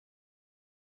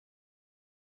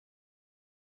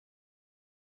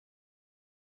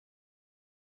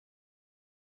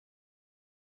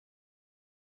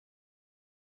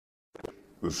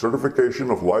The certification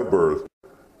of live birth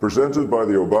presented by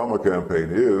the Obama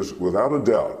campaign is, without a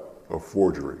doubt, a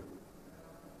forgery.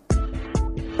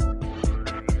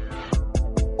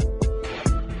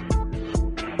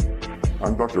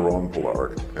 I'm Dr. Ron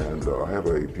Polaric, and I have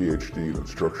a PhD in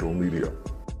instructional media.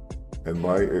 And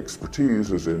my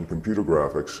expertise is in computer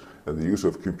graphics and the use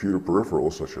of computer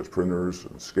peripherals such as printers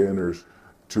and scanners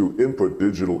to input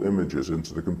digital images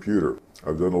into the computer.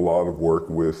 I've done a lot of work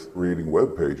with creating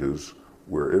web pages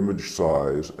where image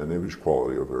size and image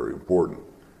quality are very important.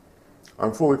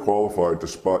 I'm fully qualified to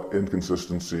spot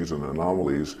inconsistencies and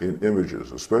anomalies in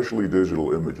images, especially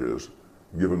digital images,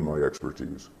 given my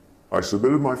expertise. I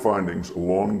submitted my findings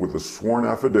along with a sworn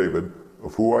affidavit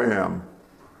of who I am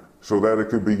so that it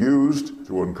could be used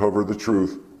to uncover the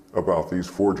truth about these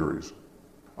forgeries.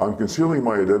 I'm concealing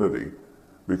my identity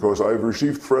because I've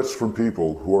received threats from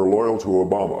people who are loyal to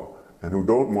Obama and who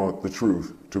don't want the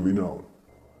truth to be known.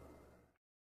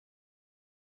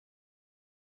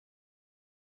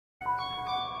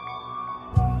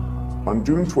 On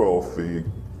June 12th, the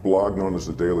blog known as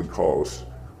the Daily Kos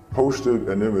posted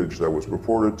an image that was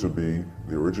purported to be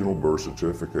the original birth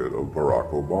certificate of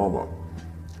Barack Obama.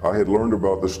 I had learned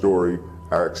about the story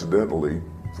accidentally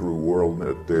through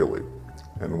WorldNet Daily,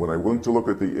 and when I went to look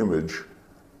at the image,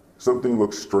 something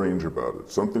looked strange about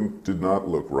it. Something did not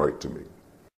look right to me.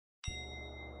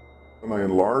 When I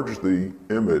enlarged the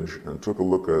image and took a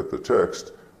look at the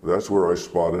text, that's where I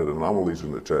spotted anomalies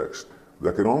in the text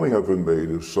that could only have been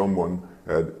made if someone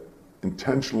had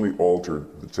intentionally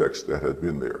altered the text that had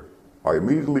been there. I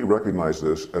immediately recognized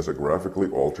this as a graphically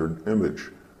altered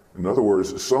image. In other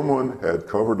words, someone had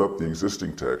covered up the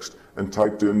existing text and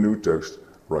typed in new text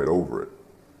right over it.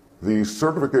 The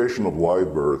certification of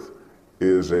live birth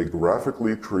is a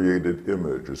graphically created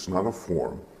image. It's not a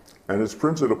form, and it's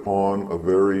printed upon a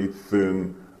very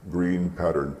thin green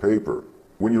patterned paper.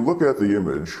 When you look at the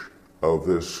image of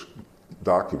this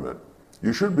document,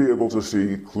 you should be able to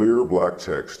see clear black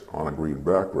text on a green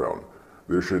background.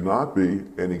 There should not be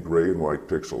any gray and white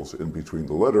pixels in between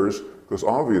the letters, because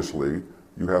obviously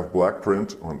you have black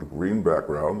print on the green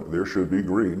background. There should be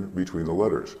green between the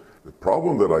letters. The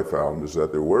problem that I found is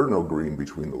that there were no green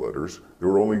between the letters. There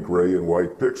were only gray and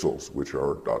white pixels, which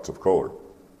are dots of color.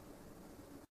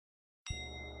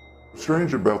 What's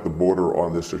strange about the border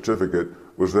on this certificate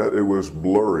was that it was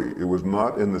blurry. It was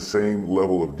not in the same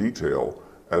level of detail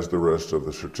as the rest of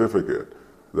the certificate.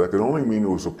 That can only mean it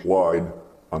was applied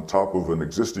on top of an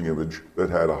existing image that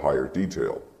had a higher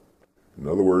detail. In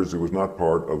other words, it was not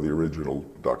part of the original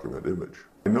document image.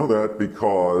 I know that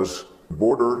because the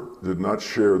border did not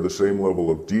share the same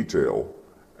level of detail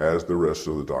as the rest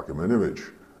of the document image.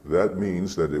 That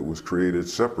means that it was created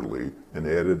separately and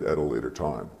added at a later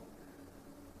time.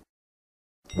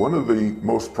 One of the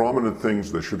most prominent things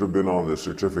that should have been on this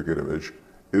certificate image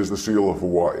is the seal of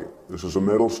Hawaii. This is a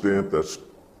metal stamp that's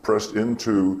pressed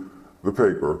into the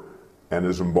paper and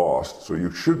is embossed, so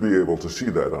you should be able to see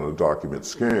that on a document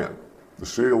scan. The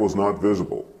seal was not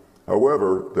visible.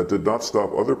 However, that did not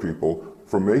stop other people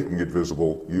from making it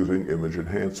visible using image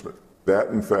enhancement. That,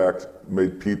 in fact,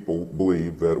 made people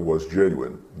believe that it was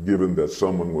genuine, given that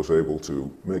someone was able to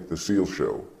make the seal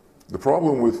show. The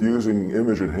problem with using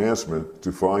image enhancement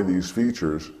to find these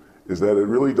features is that it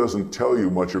really doesn't tell you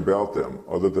much about them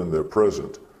other than they're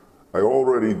present. I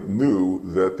already knew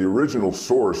that the original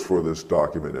source for this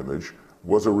document image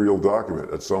was a real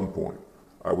document at some point.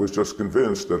 I was just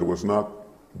convinced that it was not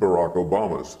Barack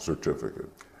Obama's certificate.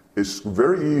 It's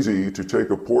very easy to take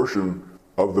a portion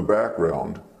of the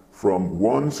background from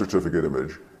one certificate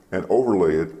image and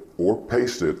overlay it or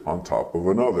paste it on top of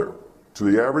another. To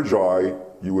the average eye,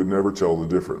 you would never tell the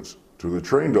difference. To the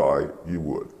trained eye, you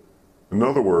would. In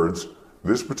other words,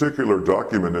 this particular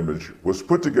document image was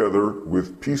put together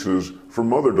with pieces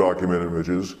from other document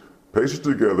images, pasted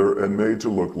together and made to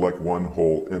look like one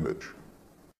whole image.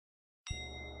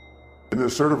 In the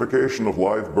certification of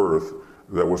live birth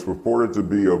that was purported to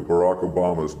be of Barack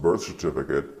Obama's birth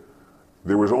certificate,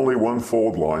 there was only one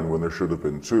fold line when there should have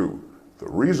been two. The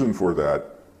reason for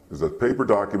that is that paper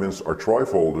documents are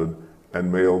trifolded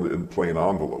and mailed in plain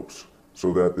envelopes,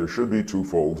 so that there should be two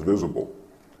folds visible.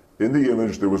 In the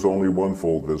image, there was only one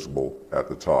fold visible at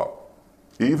the top.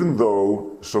 Even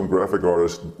though some graphic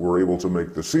artists were able to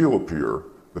make the seal appear,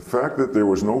 the fact that there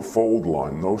was no fold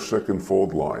line, no second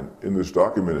fold line in this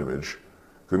document image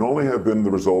can only have been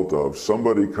the result of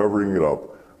somebody covering it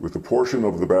up with a portion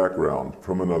of the background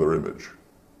from another image.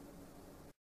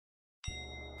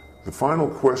 The final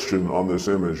question on this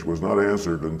image was not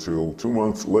answered until 2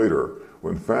 months later,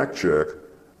 when Fact Check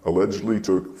allegedly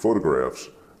took photographs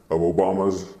of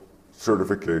Obama's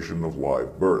certification of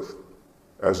live birth.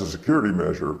 As a security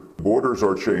measure, borders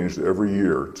are changed every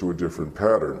year to a different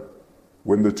pattern.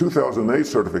 When the 2008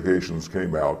 certifications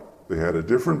came out, they had a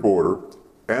different border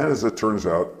and, as it turns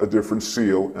out, a different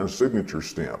seal and signature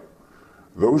stamp.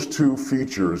 Those two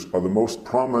features are the most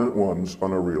prominent ones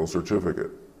on a real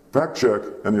certificate. Fact Check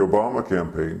and the Obama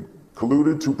campaign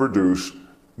colluded to produce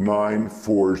 9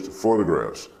 forged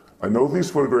photographs. I know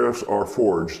these photographs are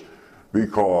forged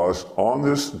because on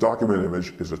this document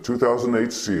image is a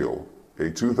 2008 seal, a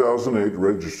 2008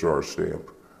 registrar stamp,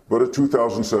 but a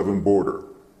 2007 border.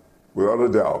 Without a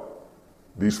doubt,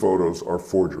 these photos are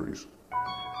forgeries.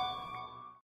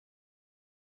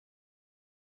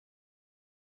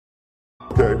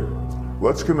 Okay,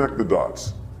 let's connect the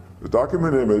dots. The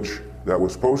document image that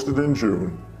was posted in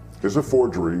June is a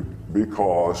forgery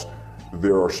because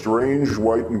there are strange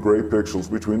white and gray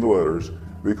pixels between the letters,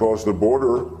 because the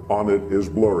border on it is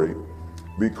blurry,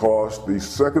 because the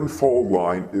second fold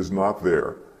line is not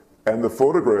there. And the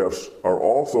photographs are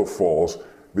also false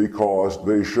because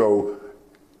they show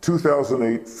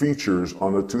 2008 features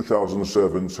on a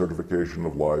 2007 certification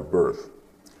of live birth.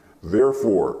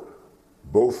 Therefore,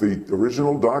 both the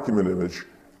original document image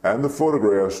and the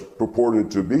photographs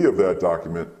purported to be of that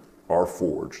document are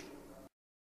forged.